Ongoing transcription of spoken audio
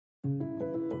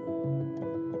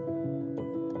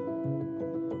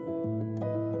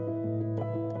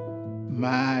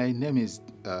My name is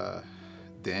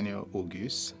Daniel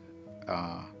Auguste,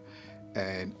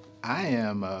 and I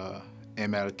am a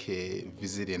MLK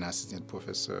visiting assistant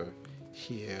professor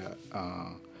here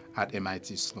at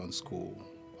MIT Sloan School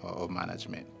of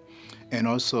Management. And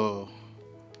also,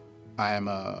 I am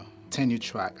a tenure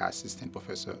track assistant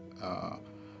professor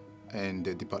in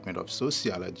the Department of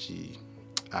Sociology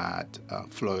at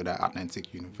Florida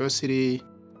Atlantic University.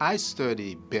 I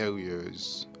study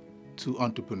barriers to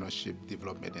entrepreneurship,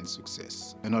 development, and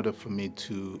success in order for me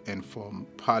to inform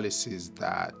policies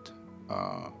that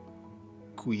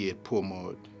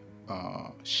promote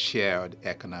shared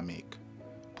economic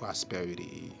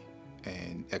prosperity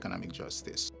and economic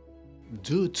justice.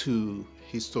 Due to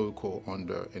historical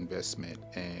underinvestment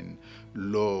and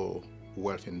low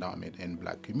wealth endowment in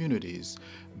Black communities,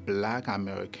 Black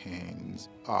Americans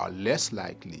are less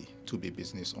likely to be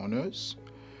business owners,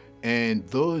 and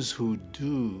those who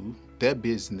do, their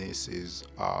businesses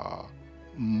are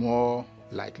more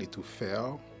likely to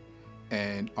fail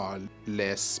and are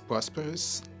less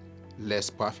prosperous, less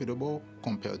profitable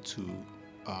compared to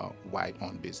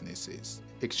white-owned businesses.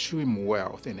 Extreme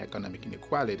wealth and economic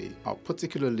inequality are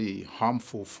particularly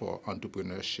harmful for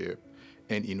entrepreneurship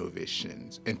and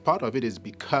innovations. And part of it is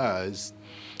because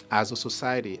as a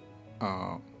society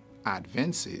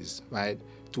advances, right,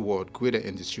 toward greater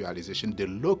industrialization, the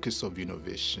locus of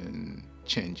innovation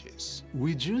changes.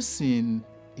 Reducing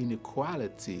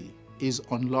inequality is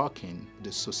unlocking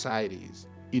the society's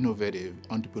innovative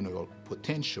entrepreneurial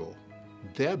potential,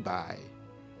 thereby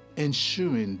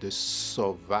ensuring the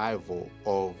survival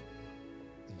of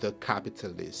the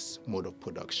capitalist mode of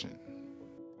production.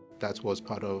 That was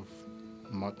part of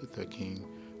Martin Luther King's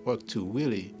work to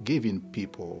really giving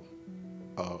people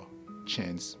a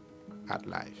chance at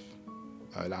life,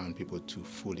 allowing people to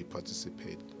fully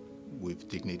participate with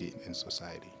dignity in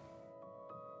society.